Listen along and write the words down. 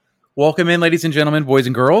Welcome in, ladies and gentlemen, boys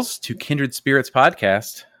and girls, to Kindred Spirits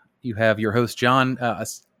Podcast. You have your host, John.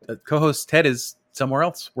 Co-host Ted is somewhere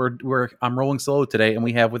else. I'm rolling solo today, and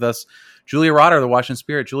we have with us Julia Rotter, the Washington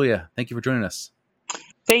Spirit. Julia, thank you for joining us.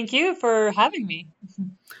 Thank you for having me.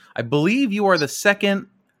 I believe you are you're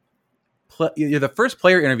the first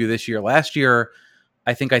player interview this year. Last year,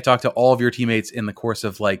 I think I talked to all of your teammates in the course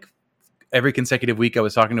of like every consecutive week. I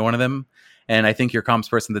was talking to one of them. And I think your comms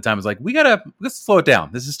person at the time was like, let's slow it down.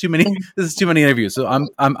 This is too many interviews. So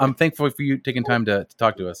I'm thankful for you taking time to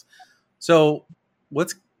talk to us. So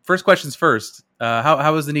first questions first.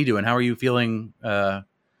 How is the knee doing? How are you feeling? I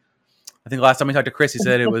think last time we talked to Chris, he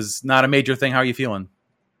said it was not a major thing. How are you feeling?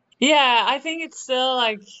 Yeah, I think it's still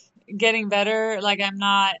like getting better. Like I'm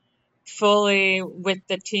not fully with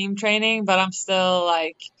the team training, but I'm still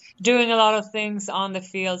like doing a lot of things on the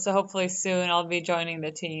field. So hopefully soon I'll be joining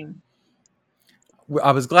the team.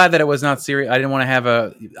 I was glad that it was not serious. I didn't want to have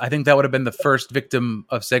I think that would have been the first victim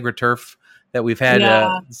of Segra turf that we've had.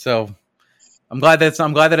 Yeah. So I'm glad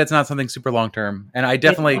that it's not something super long term. And I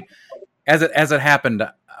definitely, as it happened,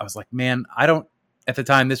 I was like, man, at the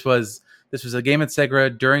time, this was a game at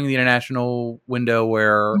Segra during the international window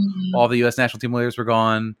where all the U.S. national team players were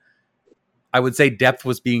gone. I would say depth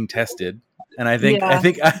was being tested. And I think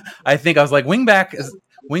I was like, wing back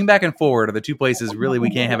and forward are the two places really we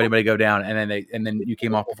can't have anybody go down. And then you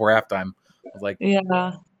came off before halftime. I was like,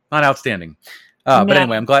 not outstanding. But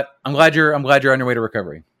anyway, I'm glad you're on your way to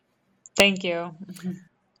recovery. Thank you.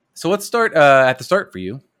 So let's start at the start for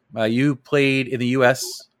you. You played in the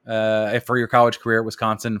U.S. For your college career at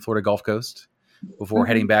Wisconsin and Florida Gulf Coast before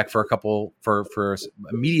heading back for a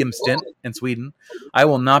medium stint in Sweden. I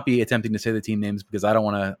will not be attempting to say the team names because I don't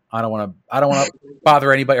want to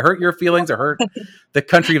bother anybody, hurt your feelings, or hurt the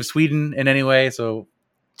country of Sweden in any way. So,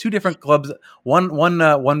 two different clubs,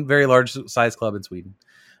 one very large size club in Sweden.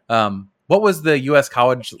 What was the U.S.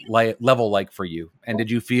 college level like for you? And did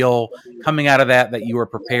you feel coming out of that you were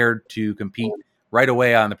prepared to compete right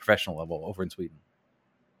away on the professional level over in Sweden?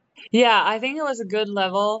 Yeah, I think it was a good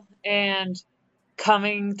level, and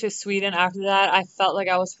coming to Sweden after that, I felt like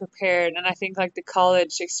I was prepared, and I think like the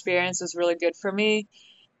college experience was really good for me,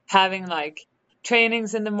 having like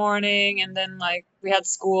trainings in the morning, and then like we had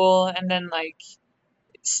school, and then like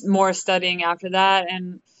more studying after that,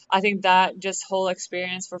 and I think that just whole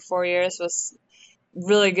experience for 4 years was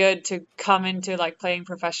really good to come into like playing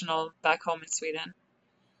professional back home in Sweden.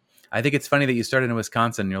 I think it's funny that you started in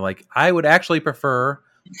Wisconsin. You're like, I would actually prefer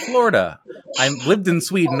Florida. I lived in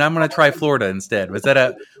Sweden. I'm going to try Florida instead. Was that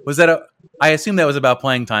a, I assume that was about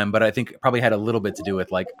playing time, but I think it probably had a little bit to do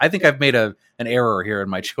with like, I think I've made an error here in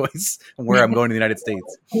my choice where I'm going to the United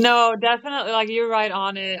States. No, definitely. Like you're right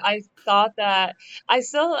on it. I thought that I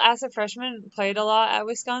still, as a freshman, played a lot at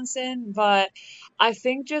Wisconsin, but I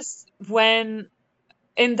think just when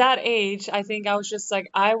in that age, I think I was just like,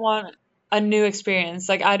 I want a new experience.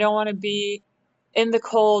 Like I don't want to be in the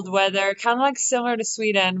cold weather, kind of like similar to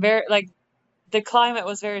Sweden. Very like the climate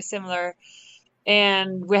was very similar,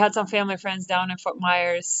 and we had some family friends down in Fort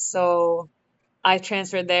Myers, so I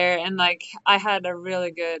transferred there, and like I had a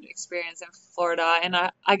really good experience in Florida, and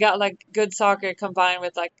I got like good soccer combined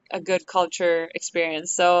with like a good culture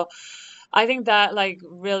experience. So I think that like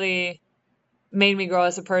really made me grow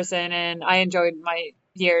as a person, and I enjoyed my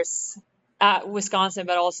years at Wisconsin,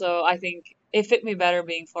 but also I think it fit me better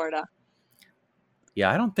being Florida. Yeah,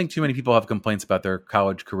 I don't think too many people have complaints about their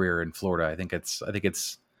college career in Florida. I think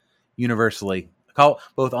it's universally,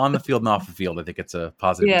 both on the field and off the field, I think it's a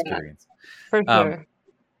positive experience. For sure.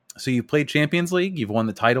 So you played Champions League, you've won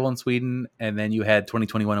the title in Sweden, and then you had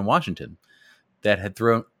 2021 in Washington that had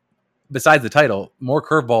thrown, besides the title, more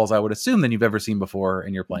curveballs, I would assume, than you've ever seen before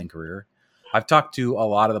in your playing career. I've talked to a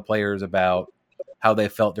lot of the players about how they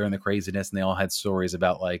felt during the craziness, and they all had stories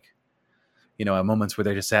about like, moments where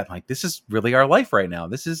they just sat like, this is really our life right now.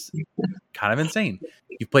 This is kind of insane.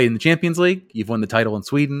 You've played in the Champions League. You've won the title in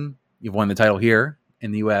Sweden. You've won the title here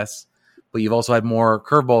in the U.S., but you've also had more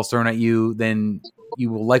curveballs thrown at you than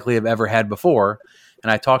you will likely have ever had before.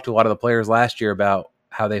 And I talked to a lot of the players last year about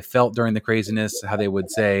how they felt during the craziness, how they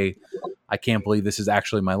would say, I can't believe this is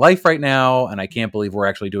actually my life right now, and I can't believe we're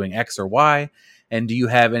actually doing X or Y. And do you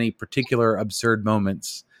have any particular absurd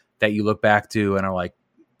moments that you look back to and are like,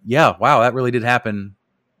 yeah, wow, that really did happen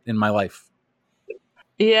in my life?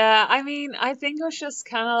 Yeah, I mean, I think it was just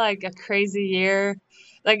kind of like a crazy year.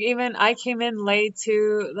 Like even I came in late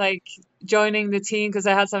to like joining the team because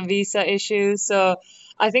I had some visa issues. So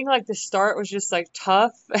I think like the start was just like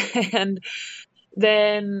tough. And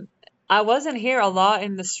then I wasn't here a lot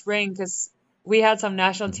in the spring because we had some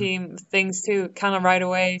national team things too kind of right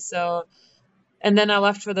away. So And then I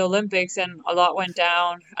left for the Olympics and a lot went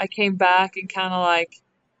down. I came back and kind of like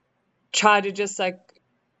tried to just like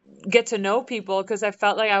get to know people because I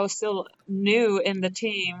felt like I was still new in the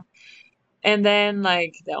team. And then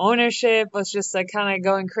like the ownership was just like kind of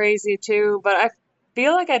going crazy too. But I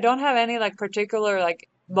feel like I don't have any like particular like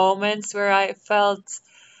moments where I felt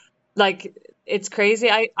like it's crazy.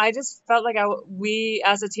 I just felt like we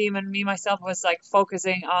as a team and me myself was like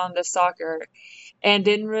focusing on the soccer and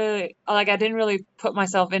didn't really like I didn't really put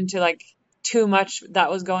myself into like too much that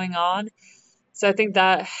was going on. So I think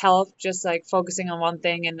that helped just like focusing on one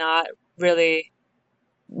thing and not really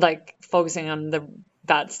like focusing on the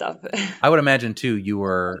bad stuff. I would imagine too you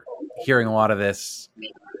were hearing a lot of this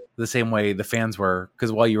the same way the fans were,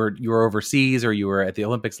 because while you were overseas or you were at the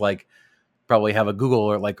Olympics, like probably have a Google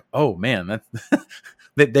or like, oh man, that's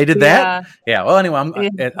they did that. Yeah. Well, anyway,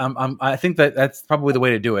 I think that's probably the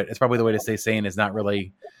way to do it. It's probably the way to stay sane, is not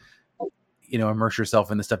really, immerse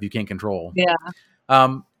yourself in the stuff you can't control. Yeah.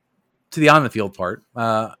 To the on the field part,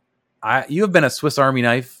 you have been a Swiss Army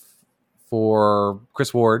knife for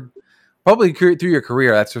Chris Ward, probably through your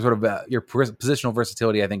career. That's sort of your positional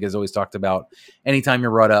versatility, I think, is always talked about anytime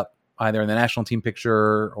you're brought up, either in the national team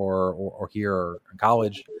picture or here or in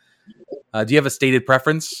college. Do you have a stated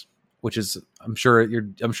preference? Which is, I'm sure you're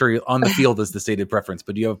on the field is the stated preference,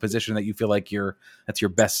 but do you have a position that you feel like that's your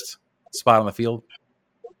best spot on the field?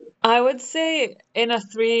 I would say in a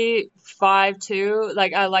 3-5-2,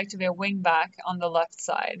 like I like to be a wing back on the left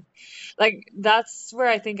side. Like that's where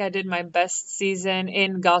I think I did my best season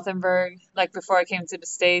in Gothenburg. Like before I came to the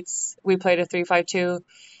States, we played a 3-5-2.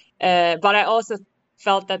 But I also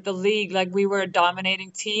felt that the league, like we were a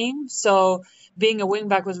dominating team. So being a wing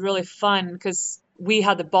back was really fun because we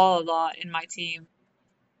had the ball a lot in my team.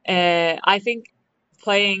 I think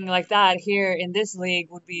playing like that here in this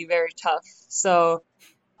league would be very tough. So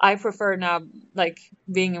I prefer now, like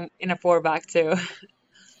being in a 4-back too.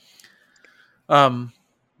 I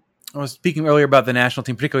was speaking earlier about the national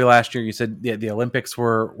team, particularly last year. You said the Olympics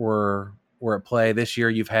were at play. This year,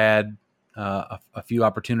 you've had a few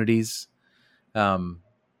opportunities. I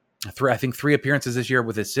think 3 appearances this year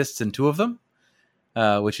with assists in 2 of them,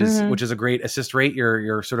 which is a great assist rate.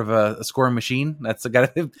 You're sort of a scoring machine. That's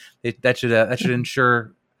that should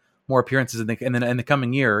ensure more appearances in the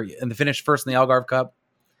coming year. And the finish first in the Algarve Cup.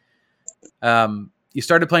 You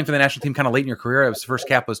started playing for the national team kind of late in your career. It was first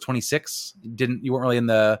cap was 26. You weren't really in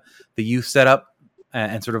the youth setup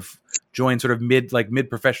and sort of joined sort of mid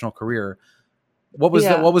professional career. What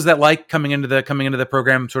was that like coming into the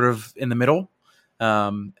program sort of in the middle?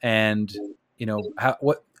 And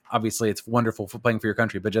obviously it's wonderful for playing for your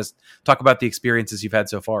country, but just talk about the experiences you've had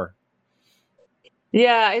so far.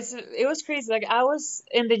 Yeah, it was crazy. Like I was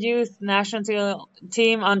in the youth national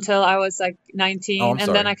team until I was like 19,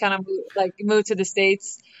 and then I kind of moved to the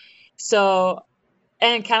States. So,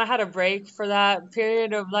 and kind of had a break for that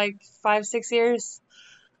period of like 5-6 years.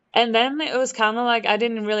 And then it was kind of like I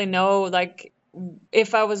didn't really know like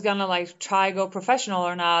if I was gonna like try go professional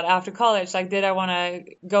or not after college. Like, did I want to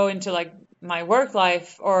go into like my work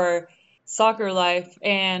life or soccer life?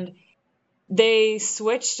 And they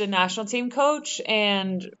switched the national team coach,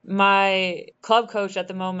 and my club coach at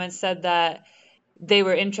the moment said that they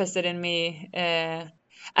were interested in me. And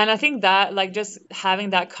I think that like just having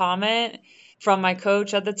that comment from my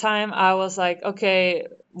coach at the time, I was like, okay,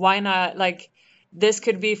 why not? Like this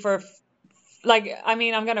could be for like, I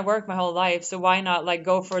mean, I'm gonna work my whole life, so why not like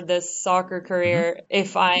go for this soccer career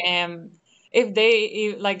if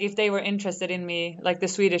they were interested in me, like the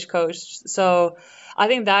Swedish coach. So I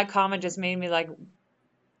think that comment just made me like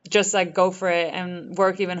just like go for it and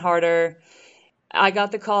work even harder. I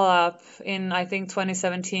got the call up in I think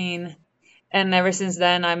 2017, and ever since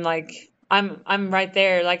then I'm like I'm right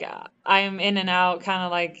there. Like I'm in and out, kind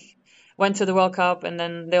of like went to the World Cup and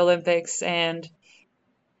then the Olympics. And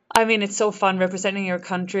I mean, it's so fun representing your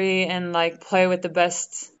country and like play with the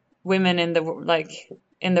best women in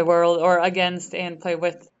the world or against and play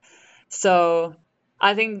with. So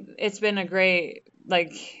I think it's been a great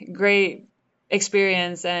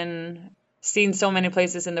experience and seen so many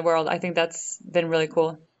places in the world. I think that's been really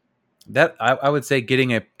cool. That I would say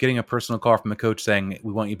getting a personal call from the coach saying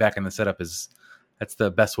we want you back in the setup that's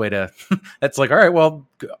the best way to. That's like, all right, well,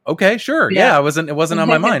 okay, sure, yeah. It wasn't on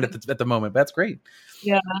my mind at the moment. But that's great.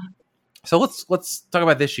 Yeah. So let's talk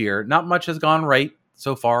about this year. Not much has gone right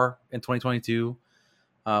so far in 2022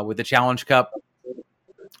 with the Challenge Cup,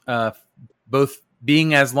 both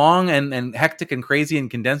being as long and hectic and crazy and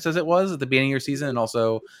condensed as it was at the beginning of your season, and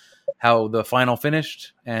also how the final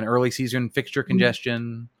finished and early season fixture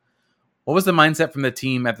congestion. What was the mindset from the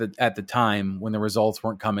team at the time when the results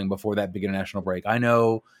weren't coming before that big international break? I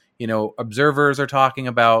know, observers are talking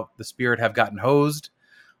about the Spirit have gotten hosed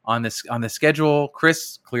on the schedule.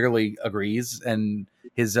 Chris clearly agrees, and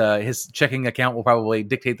his checking account will probably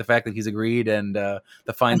dictate the fact that he's agreed, and the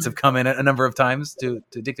fines have come in a number of times to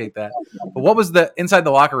dictate that. But what was the inside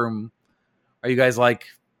the locker room? Are you guys like?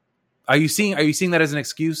 Are you seeing that as an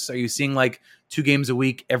excuse? Are you seeing like 2 games a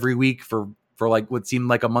week every week for like what seemed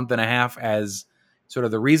like a month and a half as sort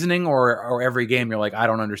of the reasoning, or every game you're like, I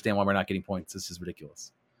don't understand why we're not getting points. This is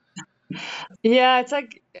ridiculous. Yeah, it's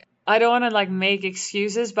like I don't want to like make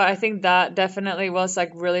excuses, but I think that definitely was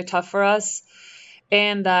like really tough for us,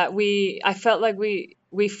 and that I felt like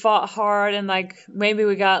we fought hard, and like maybe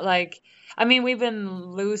we got like, I mean, we've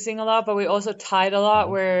been losing a lot, but we also tied a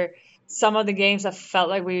lot, where some of the games I felt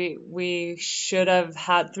like we should have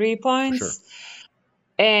had 3 points. Sure.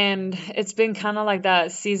 And it's been kind of like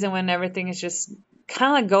that season when everything is just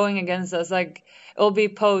kind of like going against us. Like it'll be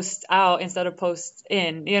post out instead of post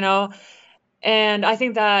in, And I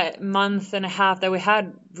think that month and a half that we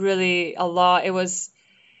had really a lot, it was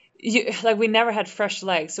like we never had fresh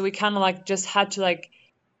legs. So we kind of like just had to like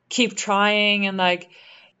keep trying, and like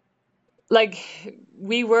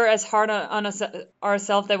we were as hard on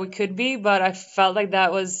ourselves that we could be. But I felt like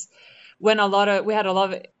that was when we had a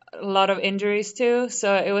lot of injuries too,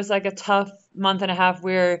 so it was like a tough month and a half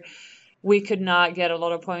where we could not get a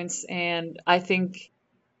lot of points. And I think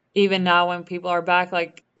even now when people are back,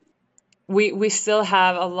 like we still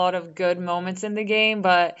have a lot of good moments in the game,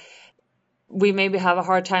 but we maybe have a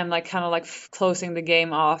hard time like kind of like closing the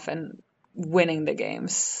game off and winning the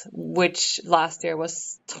games, which last year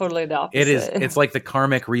was totally the opposite. It's like the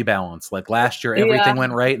karmic rebalance. Like last year everything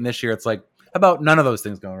went right, and this year it's like about none of those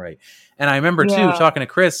things going right. And I remember too talking to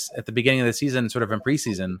Chris at the beginning of the season, sort of in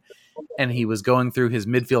preseason, and he was going through his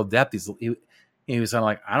midfield depth. He was kind of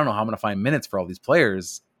like, I don't know how I'm going to find minutes for all these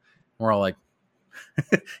players. And we're all like,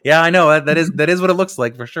 yeah, I know that is what it looks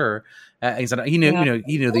like for sure. He said he knew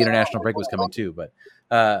the international break was coming too, but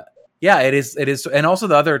yeah, it is. And also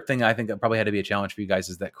the other thing I think that probably had to be a challenge for you guys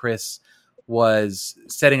is that Chris was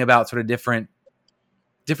setting about sort of different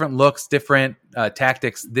looks, different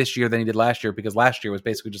tactics this year than he did last year, because last year was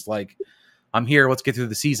basically just like, I'm here, let's get through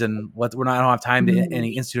the season. I don't have time to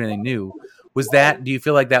institute anything new. Do you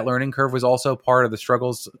feel like that learning curve was also part of the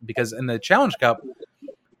struggles? Because in the Challenge Cup,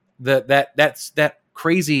 that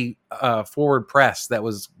crazy forward press that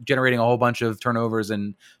was generating a whole bunch of turnovers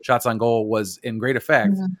and shots on goal was in great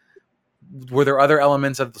effect. Mm-hmm. Were there other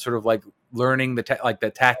elements of sort of like learning the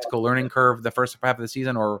tactical learning curve the first half of the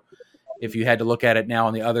season, or if you had to look at it now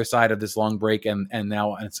on the other side of this long break and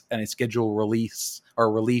now a schedule release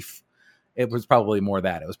or relief, it was probably more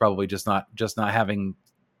that it was probably just not having,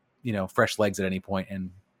 fresh legs at any point.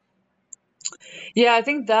 And yeah, I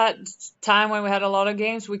think that time when we had a lot of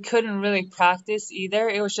games, we couldn't really practice either.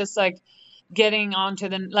 It was just like getting onto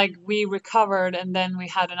we recovered and then we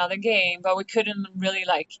had another game, but we couldn't really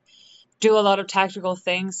like do a lot of tactical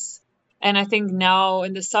things. And I think now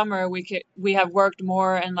in the summer we have worked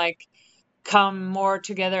more and like come more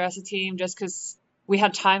together as a team, just because we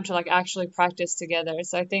had time to like actually practice together.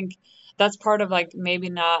 So I think that's part of like maybe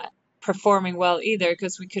not performing well either,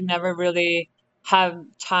 because we could never really have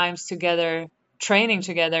times together training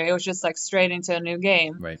together. It was just like straight into a new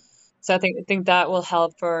game. Right. So I think that will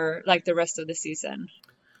help for like the rest of the season.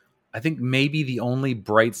 I think maybe the only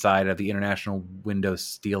bright side of the international window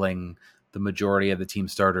stealing the majority of the team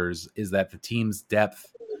starters is that the team's depth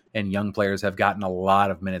and young players have gotten a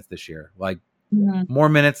lot of minutes this year, like more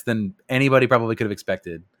minutes than anybody probably could have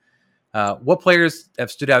expected. What players have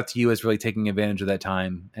stood out to you as really taking advantage of that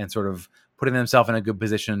time and sort of putting themselves in a good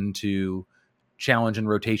position to challenge in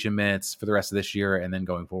rotation minutes for the rest of this year and then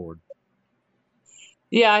going forward?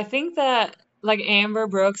 Yeah, I think that like Amber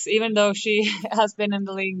Brooks, even though she has been in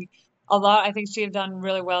the league a lot, I think she has done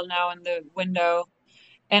really well now in the window.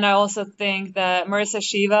 And I also think that Marissa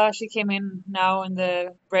Shiva, she came in now in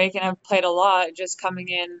the break and I've played a lot just coming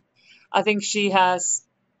in. I think she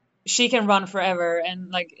can run forever and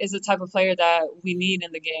like is the type of player that we need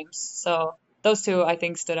in the games. So those two I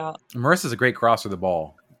think stood out. Marissa's a great crosser of the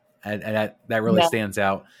ball. And that really stands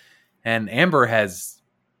out. And Amber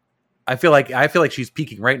I feel like she's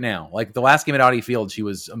peaking right now. Like the last game at Audi Field, she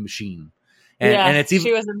was a machine. And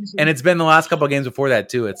she was a machine. And it's been the last couple of games before that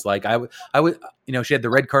too. It's like I would she had the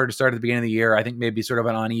red card to start at the beginning of the year. I think maybe sort of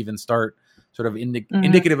an uneven start, sort of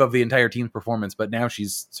indicative of the entire team's performance. But now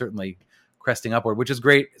she's certainly cresting upward, which is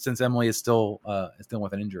great since Emily is still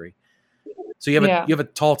with an injury. So you have a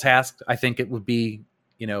tall task. I think it would be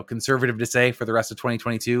conservative to say for the rest of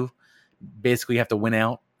 2022. Basically, you have to win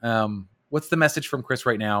out. what's the message from Chris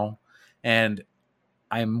right now? And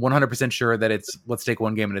I'm 100% sure that it's let's take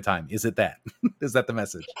one game at a time. Is it that? Is that the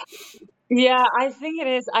message? Yeah, I think it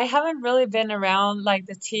is. I haven't really been around like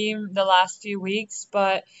the team the last few weeks,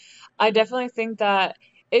 but I definitely think that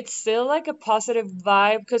it's still like a positive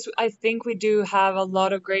vibe because I think we do have a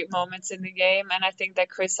lot of great moments in the game, and I think that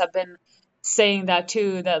Chris have been saying that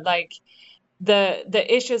too, that like the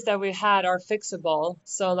issues that we had are fixable.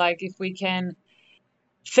 So like if we can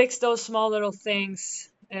fix those small little things,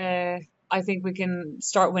 I think we can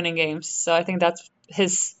start winning games. So I think that's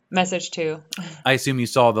his message too. I assume you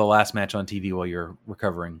saw the last match on TV while you're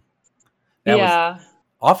recovering. That Yeah.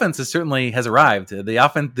 Offense certainly has arrived.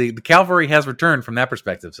 The cavalry has returned from that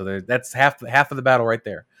perspective. So that's half of the battle right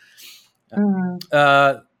there.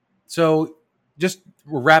 So just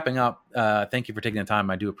we're wrapping up. Thank you for taking the time.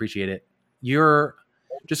 I do appreciate it. You're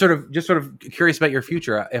just sort of curious about your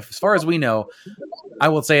future. As far as we know, I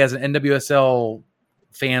will say as an NWSL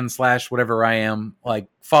fan / whatever I am, like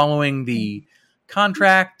following the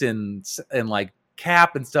contract and like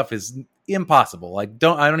cap and stuff is impossible. Like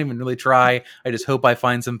I don't even really try. I just hope I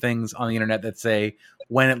find some things on the internet that say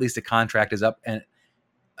when at least a contract is up. And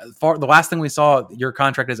the last thing we saw, your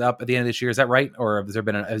contract is up at the end of this year. Is that right? Or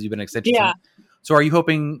has you been extended? Yeah. So are you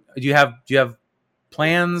hoping? Do you have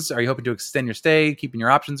plans? Are you hoping to extend your stay, keeping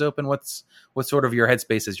your options open? What's sort of your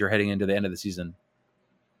headspace as you're heading into the end of the season?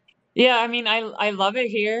 Yeah, I mean, I love it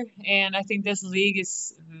here, and I think this league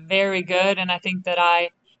is very good, and I think that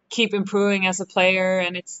I keep improving as a player,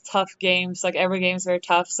 and it's tough games. Like every game's very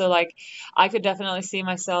tough, so like I could definitely see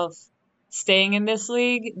myself staying in this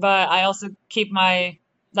league, but I also keep my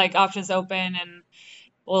like options open, and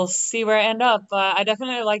we'll see where I end up. But I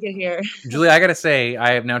definitely like it here. Julie, I gotta say,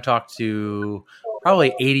 I have now talked to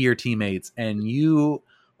probably 80 of your teammates, and you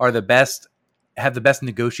are the best. Have the best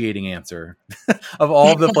negotiating answer of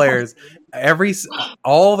all the players.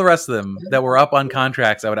 All the rest of them that were up on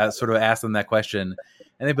contracts, I would sort of ask them that question,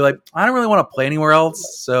 and they'd be like, "I don't really want to play anywhere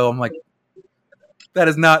else." So I'm like,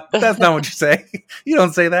 that's not what you say. You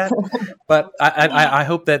don't say that. But I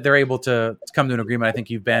hope that they're able to come to an agreement. I think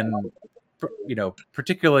you've been,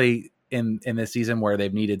 particularly in this season where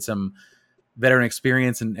they've needed some veteran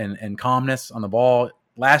experience and calmness on the ball.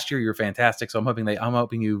 Last year, you were fantastic, so I'm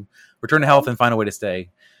hoping you return to health and find a way to stay.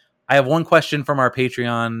 I have one question from our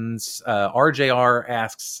Patreons. RJR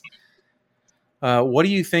asks, what do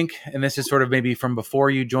you think, and this is sort of maybe from before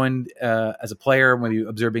you joined as a player, maybe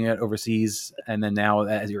observing it overseas, and then now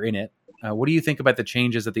as you're in it, what do you think about the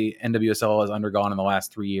changes that the NWSL has undergone in the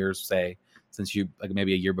last 3 years, say, since you, like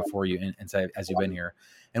maybe a year before you, and say, as you've been here?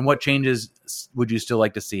 And what changes would you still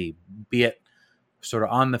like to see, be it sort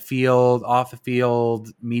of on the field, off the field,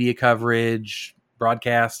 media coverage,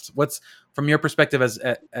 broadcasts? What's from your perspective as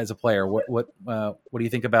a player? What do you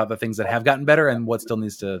think about the things that have gotten better and what still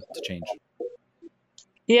needs to change?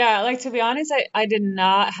 Yeah, like to be honest, I did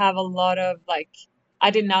not have a lot of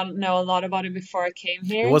I did not know a lot about it before I came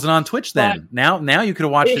here. It wasn't on Twitch then. Now you could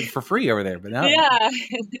have watched it for free over there, but now. Yeah.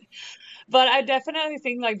 But I definitely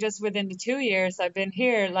think like just within the 2 years I've been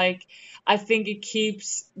here, like I think it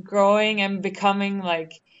keeps growing and becoming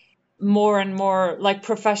like more and more like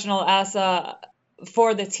professional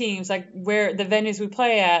for the teams, like where the venues we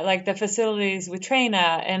play at, like the facilities we train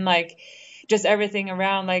at, and like just everything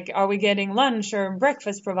around, like are we getting lunch or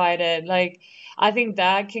breakfast provided? Like I think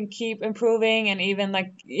that can keep improving, and even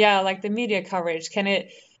like like the media coverage, can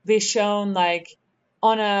it be shown like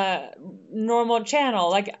on a normal channel?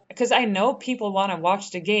 Like because I know people want to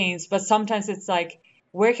watch the games, but sometimes it's like,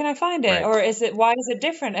 where can I find it? Right. Or why is it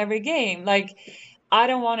different every game? Like I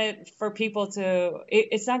don't want it for people to,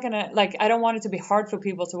 it's not gonna, like I don't want it to be hard for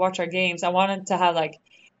people to watch our games. I want it to have like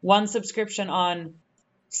one subscription on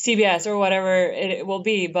CBS or whatever it will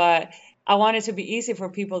be, but I want it to be easy for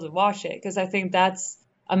people to watch it, because I think that's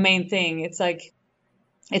a main thing. It's like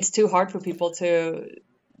it's too hard for people to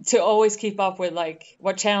always keep up with like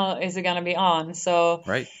what channel is it going to be on. So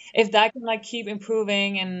right. If that can like keep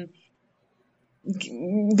improving and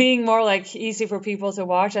being more like easy for people to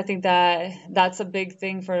watch, I think that's a big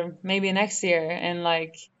thing for maybe next year. And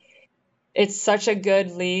like it's such a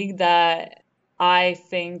good league that I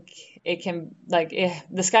think it can, like,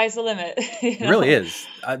 the sky's the limit. It really is.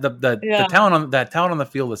 The talent on the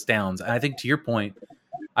field astounds. And I think to your point,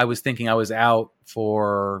 I was thinking I was out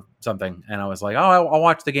for something, and I was like, "Oh, I'll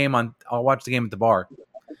watch the game at the bar."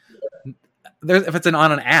 If it's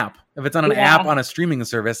on an app on a streaming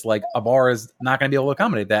service, like a bar is not going to be able to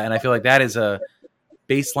accommodate that. And I feel like that is a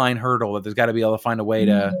baseline hurdle that there's got to be able to find a way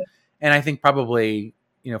to. And I think probably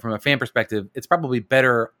from a fan perspective, it's probably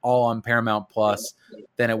better all on Paramount Plus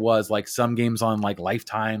than it was like some games on like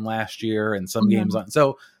Lifetime last year and some games on.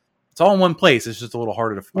 So it's all in one place. It's just a little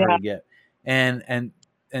harder to get. And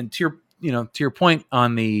to your point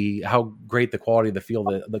on how great the quality of the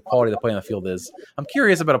field, the quality of the play on the field is. I'm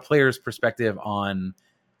curious about a player's perspective on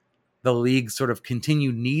the league's sort of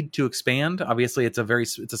continued need to expand. Obviously, it's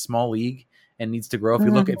a small league and needs to grow.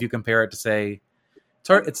 If you compare it to, say,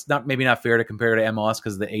 it's maybe not fair to compare it to MLS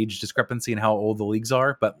because of the age discrepancy and how old the leagues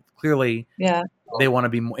are, but clearly they want to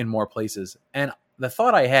be in more places. And the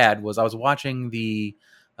thought I had was I was watching the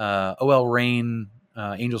OL Reign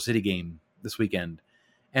Angel City game this weekend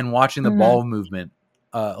and watching the ball movement,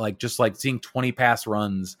 just seeing 20 pass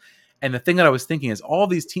runs. And the thing that I was thinking is all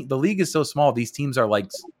these teams, the league is so small. These teams are like,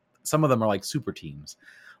 some of them are like super teams.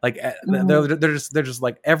 Like they're just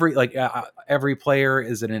like every player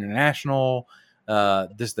is an international.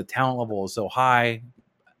 The talent level is so high,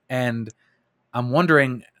 and I'm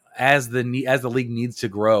wondering as the league needs to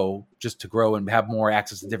grow, just to grow and have more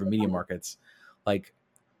access to different media markets, like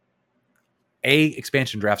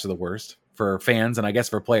expansion drafts are the worst for fans and I guess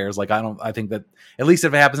for players. Like I think that at least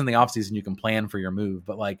if it happens in the offseason, you can plan for your move.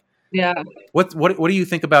 But like, what do you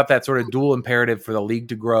think about that sort of dual imperative for the league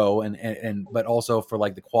to grow and but also for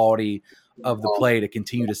like the quality of the play to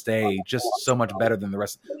continue to stay just so much better than the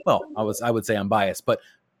rest? Well, I would say I'm biased, but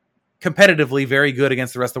competitively very good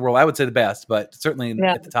against the rest of the world. I would say the best, but certainly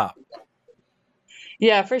at the top.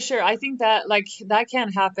 Yeah, for sure. I think that that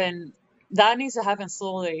can't happen. That needs to happen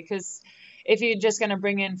slowly, because if you're just going to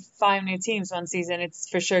bring in 5 new teams one season, it's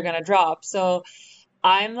for sure going to drop. So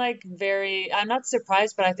I'm not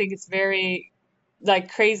surprised, but I think it's very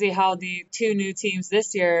crazy how the 2 new teams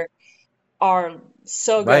this year are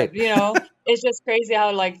so good. Right. It's just crazy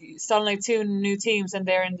how suddenly 2 new teams and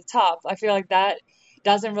they're in the top. I feel like that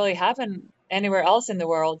doesn't really happen anywhere else in the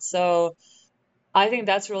world. So I think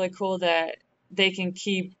that's really cool that they can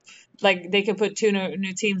keep, they can put 2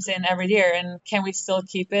 new teams in every year. And can we still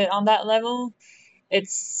keep it on that level?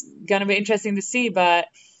 It's going to be interesting to see, but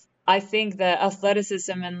I think the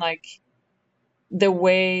athleticism and the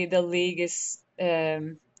way the league is,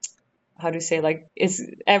 how do you say, it's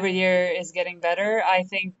every year is getting better. I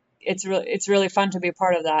think it's really fun to be a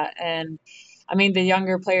part of that. And I mean, the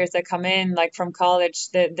younger players that come in from college,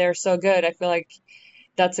 they're so good. I feel like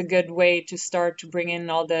that's a good way to start to bring in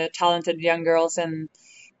all the talented young girls and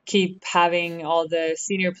keep having all the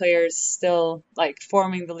senior players still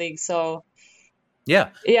forming the league. So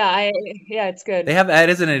it's good. They have that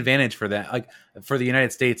as an advantage for that. Like for the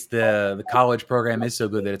United States, the college program is so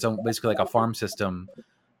good that it's basically like a farm system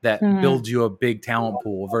that builds you a big talent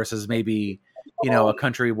pool versus maybe, a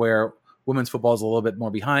country where women's football is a little bit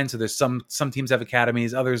more behind. So there's some teams have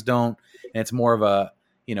academies, others don't. And it's more of a,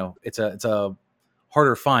 it's a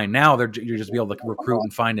harder find. Now you're just be able to recruit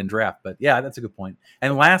and find and draft. But yeah, that's a good point.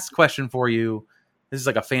 And last question for you. This is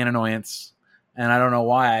like a fan annoyance. And I don't know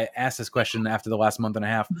why I asked this question after the last month and a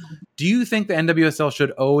half. Do you think the NWSL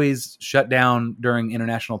should always shut down during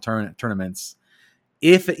international tournaments,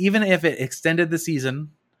 even if it extended the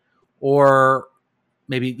season, or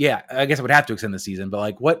maybe, I guess it would have to extend the season,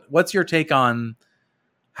 but what's your take on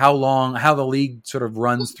how the league sort of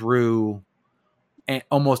runs through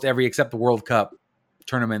almost every, except the World Cup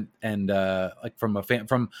tournament, and from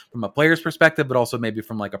a player's perspective, but also maybe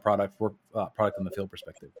from a product on the field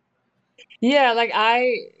perspective? Yeah,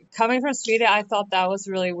 coming from Sweden, I thought that was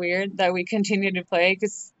really weird that we continued to play,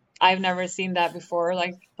 because I've never seen that before,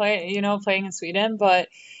 playing in Sweden. But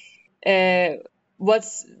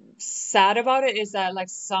what's sad about it is that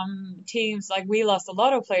some teams, we lost a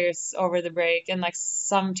lot of players over the break, and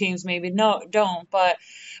some teams maybe don't. But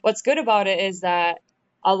what's good about it is that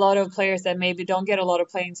a lot of players that maybe don't get a lot of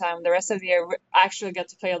playing time the rest of the year actually get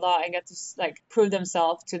to play a lot and get to prove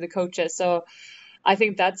themselves to the coaches. So I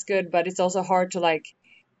think that's good, but it's also hard to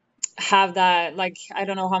have that, I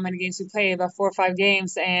don't know how many games we play, about 4 or 5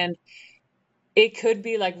 games, and it could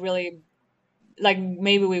be really,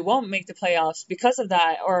 maybe we won't make the playoffs because of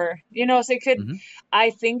that, or so it could.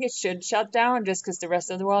 I think it should shut down just because the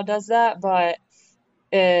rest of the world does that, but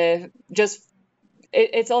it's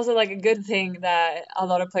also a good thing that a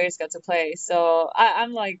lot of players get to play. So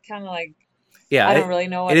I'm kind of yeah, I don't really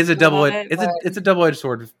know. It is a it's a double-edged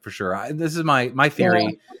sword for sure. This is my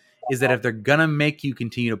theory is that if they're gonna make you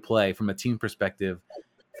continue to play from a team perspective,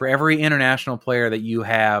 for every international player that you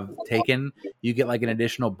have taken, you get an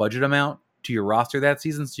additional budget amount to your roster that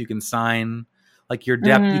season, so you can sign like your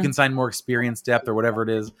depth, you can sign more experienced depth or whatever it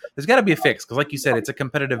is. There's got to be a fix because, like you said, it's a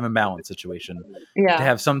competitive imbalance situation. Yeah. To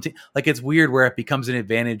have some like it's weird where it becomes an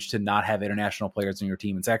advantage to not have international players on your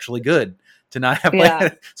team. It's actually good to not have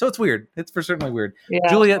players. So it's weird. It's for certainly weird. Yeah.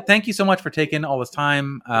 Julia, thank you so much for taking all this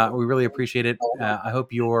time. We really appreciate it. I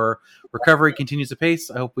hope your recovery continues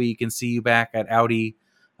apace. I hope we can see you back at Audi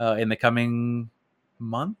in the coming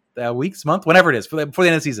month, month, whenever it is, before the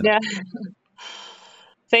end of the season. Yeah.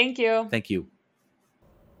 Thank you. Thank you.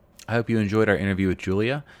 I hope you enjoyed our interview with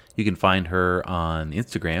Julia. You can find her on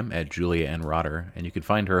Instagram at Julia N. Rotter, and you can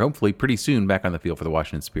find her hopefully pretty soon back on the field for the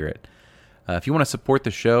Washington Spirit. If you want to support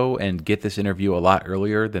the show and get this interview a lot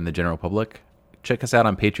earlier than the general public, check us out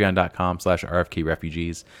on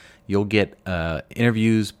patreon.com/RFKrefugees. You'll get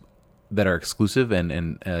interviews that are exclusive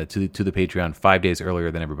and to the Patreon 5 days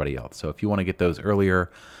earlier than everybody else. So if you want to get those earlier,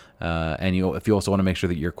 and if you also want to make sure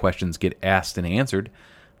that your questions get asked and answered,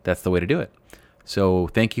 that's the way to do it. So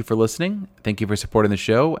thank you for listening. Thank you for supporting the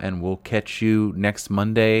show, and we'll catch you next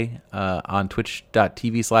Monday on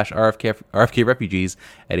twitch.tv/RFK Refugees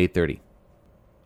at 8:30.